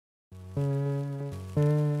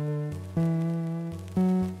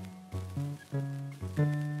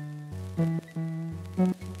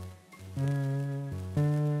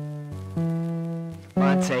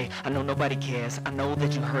I know nobody cares, I know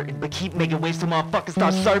that you're hurting, but keep making waves till motherfuckers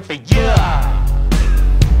start surfing, yeah!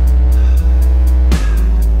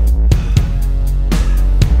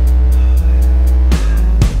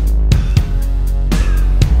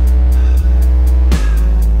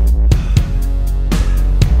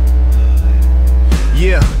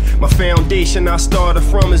 Yeah, my foundation I started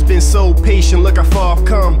from has been so patient, look how far I've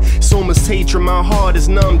come. So much hatred, my heart is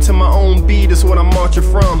numb. To my own beat is what I'm marching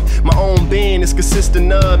from. My own band is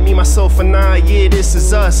consistent of me, myself and I, yeah, this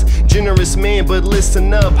is us. Generous man, but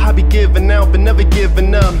listen up, I be giving out, but never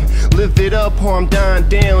giving up. Live it up or I'm dying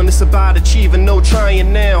down, it's about achieving, no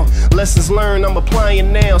trying now. Lessons learned, I'm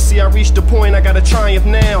applying now. See, I reached the point, I gotta triumph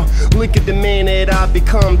now. Look at the man that I've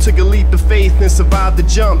become. Took a leap of faith and survived the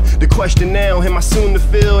jump. The question now, am I soon to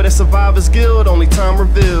feel that survivor's guilt? Only time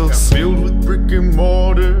reveals. I'm filled with brick and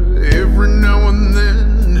mortar every now and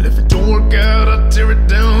then. And if it don't work out, I tear it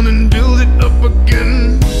down and build it up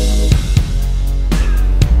again.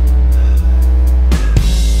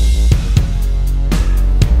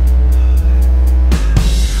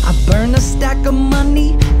 I burn a stack of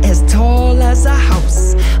money as tall as a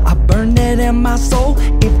house. I burn that in my soul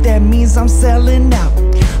if that means I'm selling out.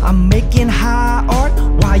 I'm making high art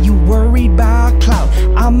while you worried about clout.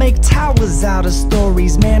 I make towers out of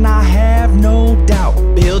stories, man, I have no doubt.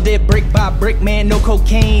 Build it brick by brick, man, no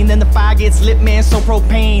cocaine. Then the fire gets lit, man, so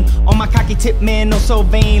propane. On my cocky tip, man, no so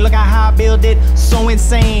vain. Look how I build it, so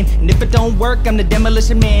insane. And if it don't work, I'm the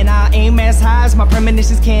demolition man. I aim as high as my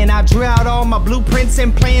premonitions can. I drew out all my blueprints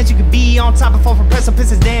and plans. You could be on top and fall from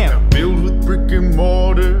precipices down. I build with brick and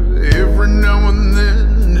mortar every now and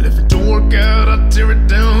then. And if it don't work out, I tear it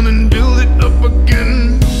down and build it up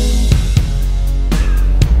again.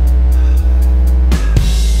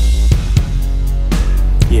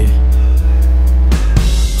 Yeah.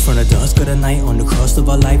 From the dusk of the night on the crust of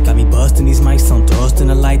our life, got me busting these mics on thrust in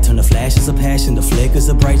the light. Turn the flashes of passion, the flickers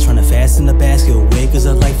of bright. Trying to fasten the basket, awake as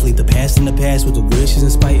a life. Leave the past in the past with the wishes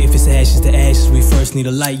and spite. If it's ashes to ashes, we first need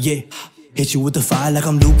a light, yeah. Hit you with the fire like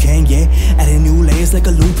I'm Liu Kang, yeah. Adding new layers like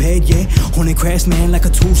a loop head, yeah. Honing crafts, man, like a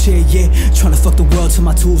tool shed, yeah. Trying to fuck the world till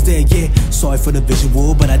my tools dead, yeah. Sorry for the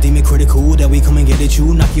visual, but I deem it critical that we come and get at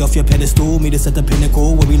you. Knock you off your pedestal, meet us at the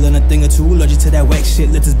pinnacle where we learn a thing or two. Allergic to that whack shit,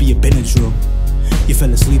 let this be a Benadryl. You fell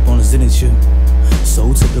asleep on us, didn't you?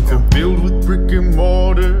 So typical. I build with brick and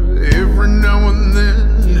mortar every now and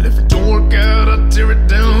then. And if it don't work out, I tear it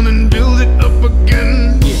down and build it up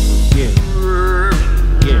again.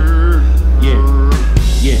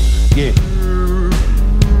 Yeah.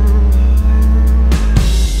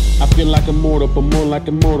 I feel like a mortal, but more like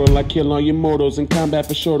immortal. Like kill all your mortals in combat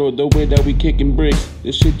for shorter. The way that we kicking bricks,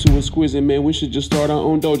 this shit too exquisite, man. We should just start our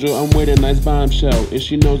own dojo. I'm with a nice bombshell, and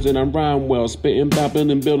she knows that I'm rhyme well. Spitting about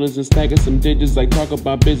building buildings and stacking some digits. Like talk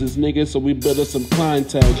about business, niggas, so we build us some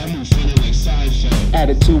clientele.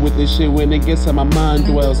 Attitude with this shit when it gets how my mind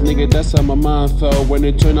dwells. Nigga, that's how my mind fell. When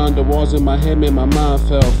it turned on the walls in my head, man, my mind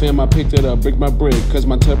fell. Fam, I picked it up, brick by brick, cause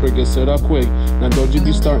my temper gets set up quick. Now don't you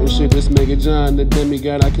be starting shit, this nigga John, the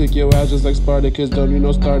demigod. I kick your ass just like Spartacus, don't you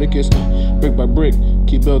know Spartacus? Brick by brick,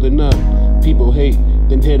 keep building up. People hate,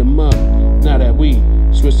 then hit them up. Now that we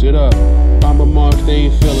switched it up, Bomber Mark, they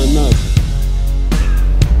ain't feeling us.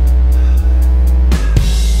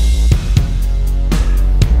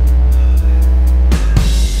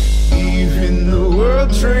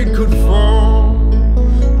 World Trade could fall,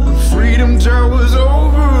 the Freedom Tower's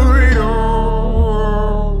over it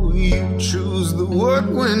all. You choose the what,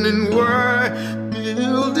 when, and why.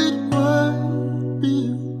 Build it high,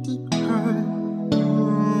 build it high.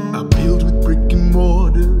 I build with brick and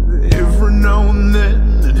mortar every now and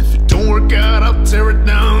then. And if it don't work out, I'll tear it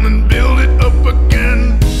down and build it up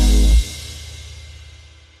again.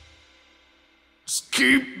 Just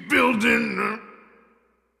keep building up.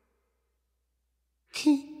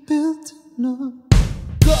 Keep building up.